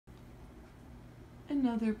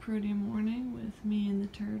Another pretty morning with me and the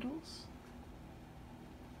turtles.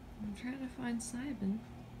 I'm trying to find Simon.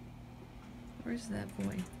 Where's that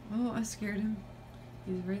boy? Oh, I scared him.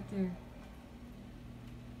 He's right there.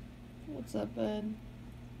 What's up, bud? And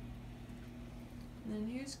then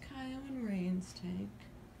here's Kyle and Rain's tank.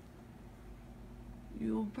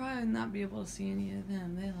 You'll probably not be able to see any of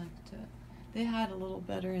them. They hide a little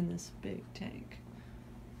better in this big tank.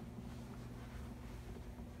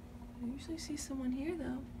 I usually see someone here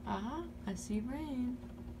though. Aha, I see Rain.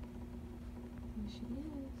 There she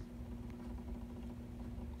is.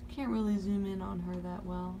 Can't really zoom in on her that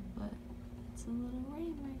well, but it's a little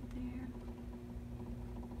Rain right there.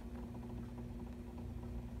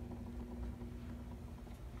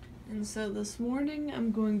 And so this morning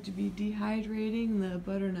I'm going to be dehydrating the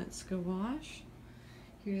butternut squash.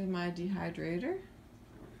 Here's my dehydrator.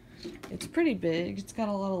 It's pretty big. It's got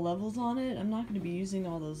a lot of levels on it. I'm not going to be using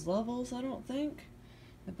all those levels, I don't think.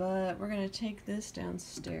 But we're going to take this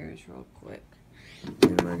downstairs real quick.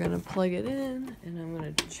 And we're going to plug it in. And I'm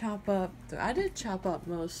going to chop up. I did chop up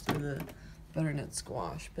most of the butternut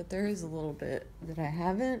squash. But there is a little bit that I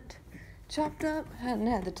haven't chopped up. I hadn't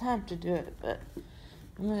had the time to do it. But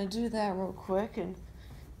I'm going to do that real quick and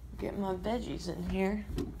get my veggies in here.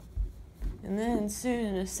 And then soon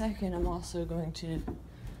in a second I'm also going to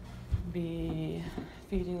be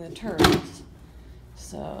feeding the turtles.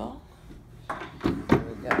 So here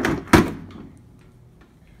we go.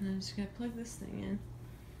 And I'm just gonna plug this thing in.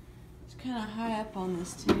 It's kind of high up on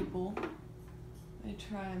this table. I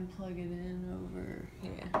try and plug it in over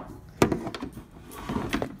here.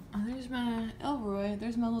 Oh, there's my Elroy.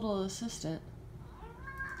 There's my little assistant.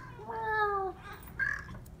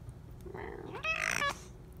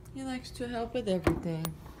 He likes to help with everything.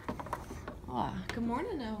 Ah, good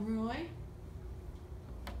morning, Elroy.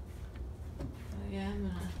 Oh yeah, I'm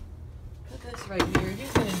gonna put this right here.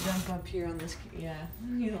 He's gonna jump up here on this. Yeah,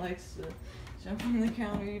 he likes to jump on the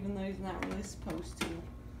counter even though he's not really supposed to.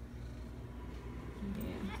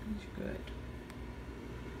 Yeah, he's good.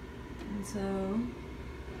 And so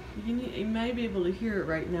you may be able to hear it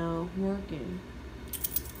right now working.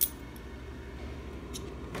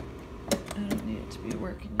 I don't need it to be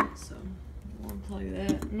working yet, so I'll unplug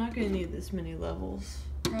that. I'm not going to need this many levels,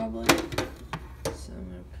 probably. So I'm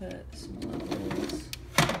going to put some levels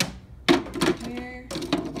here.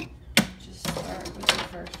 Just start with the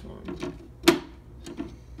first one.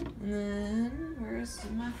 And then, where's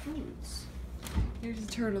my foods? Here's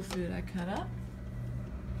the turtle food I cut up.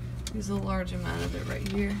 There's a large amount of it right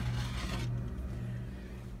here.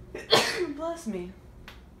 Bless me.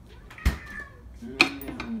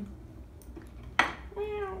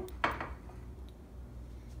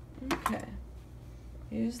 Okay,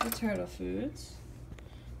 here's the turtle foods,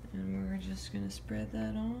 and we're just gonna spread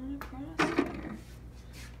that on across here.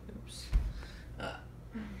 Oops. Yeah,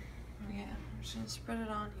 I'm just gonna spread it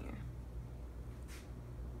on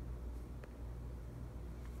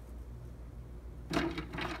here.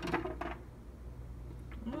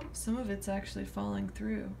 Oh, some of it's actually falling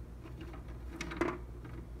through.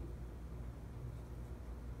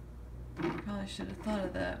 Probably should have thought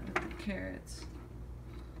of that with the carrots.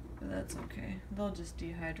 But that's okay. They'll just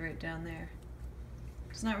dehydrate down there.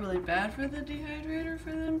 It's not really bad for the dehydrator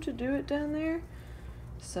for them to do it down there.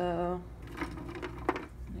 So,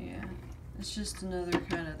 yeah. It's just another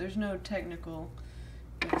kind of, there's no technical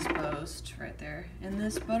exposed right there. And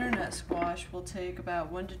this butternut squash will take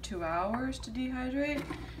about 1 to 2 hours to dehydrate.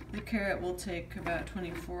 The carrot will take about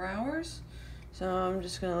 24 hours. So I'm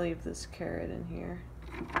just going to leave this carrot in here.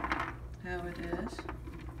 How it is.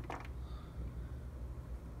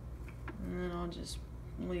 And then I'll just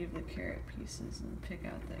leave the carrot pieces and pick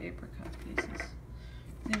out the apricot pieces.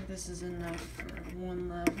 I think this is enough for one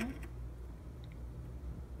level.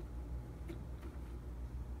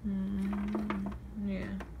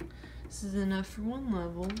 Yeah, this is enough for one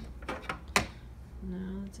level.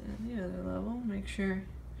 Now let's add the other level. Make sure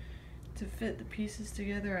to fit the pieces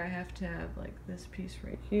together I have to have like this piece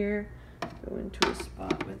right here go into a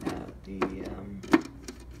spot without the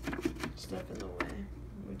stuff in the way,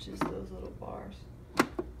 which is those little bars.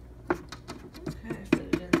 Okay, fit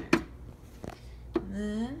it in there. And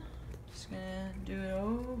then just gonna do it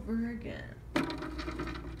over again. And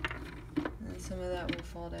then some of that will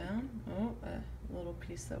fall down. Oh, a little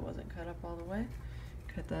piece that wasn't cut up all the way.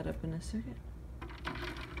 Cut that up in a second.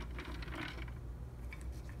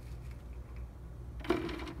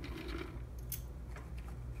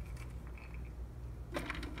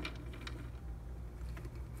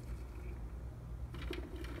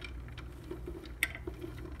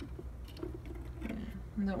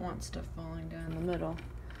 I don't want stuff falling down the middle.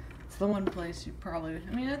 It's the one place you probably,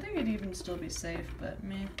 I mean, I think it'd even still be safe, but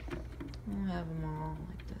meh, we'll have them all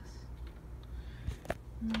like this.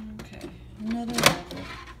 Okay, another level.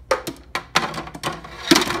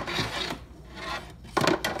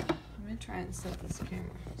 Let me try and set this camera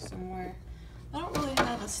somewhere. I don't really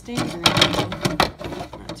have a standard,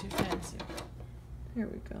 not too fancy. Here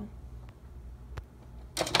we go.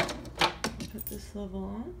 Put this level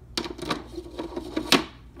on.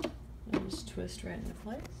 I'll just twist right into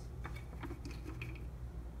place.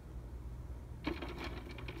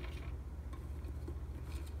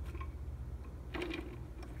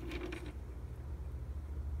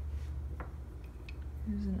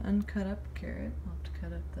 Here's an uncut up carrot. I'll have to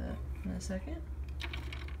cut up that in a second.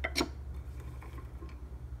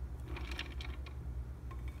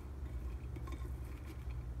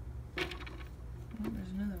 Oh,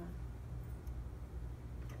 there's another one.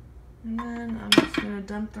 And then I'm just going to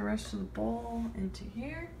dump the rest of the bowl into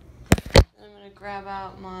here. I'm going to grab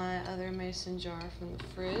out my other mason jar from the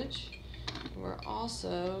fridge. We're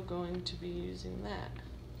also going to be using that.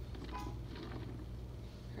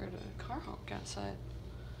 Heard a car honk outside.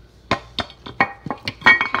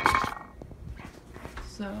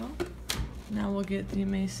 So now we'll get the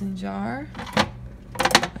mason jar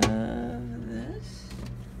of this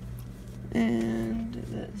and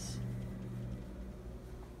this.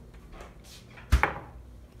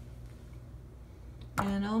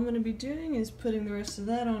 And all I'm going to be doing is putting the rest of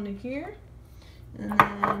that onto here. And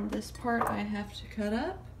then this part I have to cut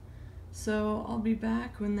up. So I'll be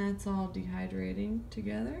back when that's all dehydrating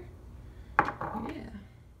together. Yeah.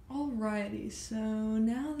 Alrighty, so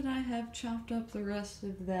now that I have chopped up the rest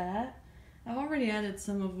of that, I've already added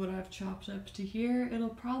some of what I've chopped up to here. It'll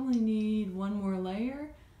probably need one more layer.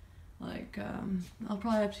 Like, I'll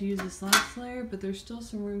probably have to use this last layer, but there's still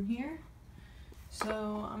some room here.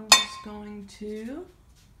 So I'm just going to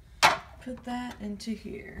put that into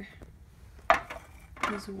here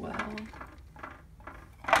as well.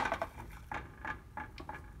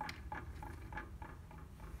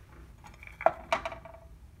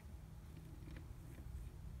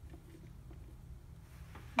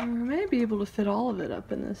 Or I may be able to fit all of it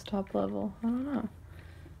up in this top level. I don't know.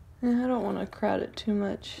 I don't want to crowd it too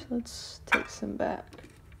much. Let's take some back.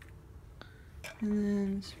 And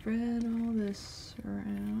then spread all this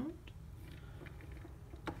around.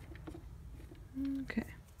 Okay.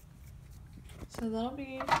 So that'll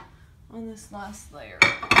be on this last layer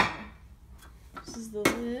right here. This is the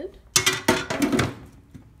lid.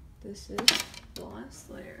 This is the last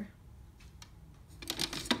layer.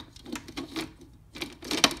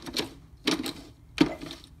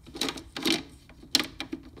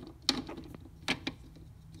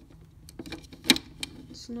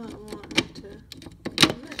 It's not wanting to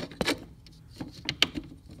connect.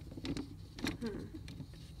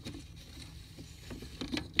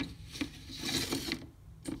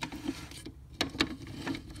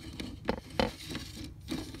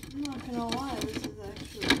 I'm not gonna lie, this is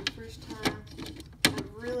actually the first time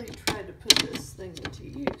I've really tried to put this thing into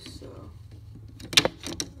use, so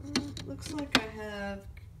looks like I have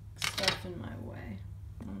stuff in my way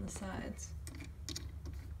on the sides.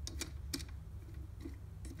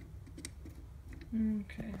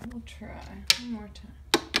 Okay, we'll try one more time.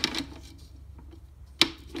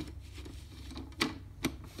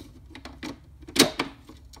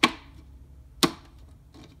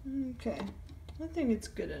 Okay, I think it's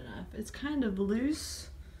good enough. It's kind of loose,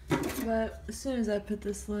 but as soon as I put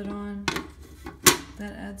this lid on,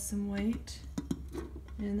 that adds some weight.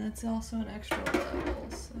 And that's also an extra level,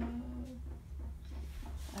 so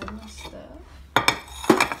add my stuff.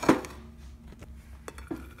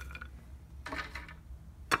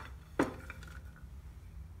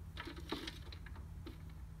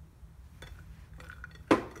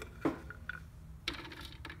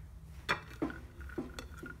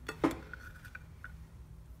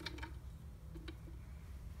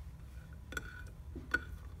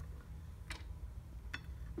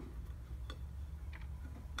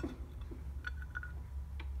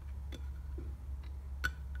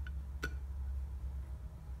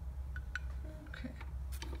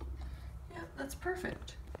 That's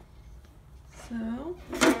perfect. So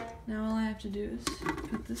now all I have to do is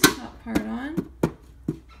put this top part on,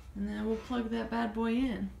 and then we'll plug that bad boy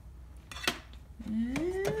in. And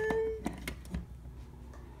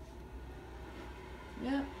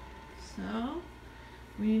yep, so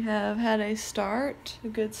we have had a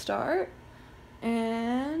good start,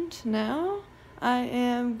 and now I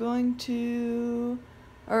am going to,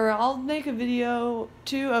 or I'll make a video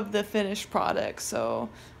too of the finished product. So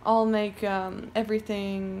I'll make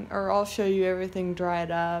everything, or I'll show you everything dried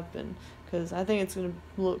up, and because I think it's going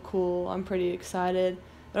to look cool. I'm pretty excited.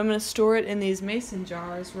 But I'm going to store it in these mason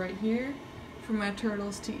jars right here for my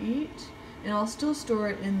turtles to eat. And I'll still store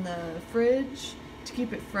it in the fridge to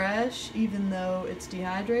keep it fresh, even though it's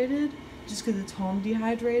dehydrated, just because it's home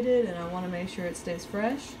dehydrated and I want to make sure it stays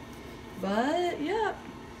fresh. But yeah,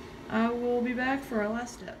 I will be back for our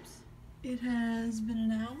last steps. It has been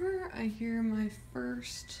an hour. I hear my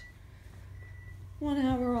first 1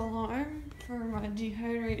 hour alarm for my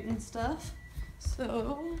dehydrating stuff.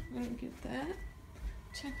 So I'm gonna get that.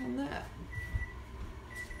 Check on that.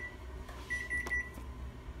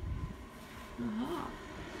 Aha.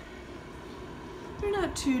 They're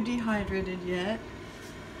not too dehydrated yet.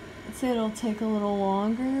 I'd say it'll take a little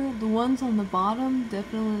longer. The ones on the bottom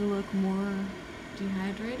definitely look more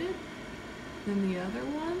dehydrated than the other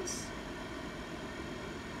ones.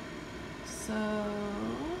 So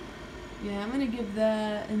yeah, I'm gonna give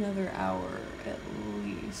that another hour at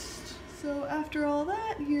least. So after all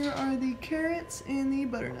that, here are the carrots and the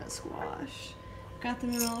butternut squash. Got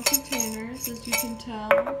them in all containers, as you can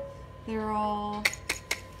tell. They're all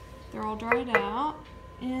dried out,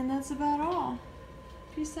 and that's about all.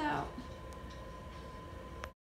 Peace out.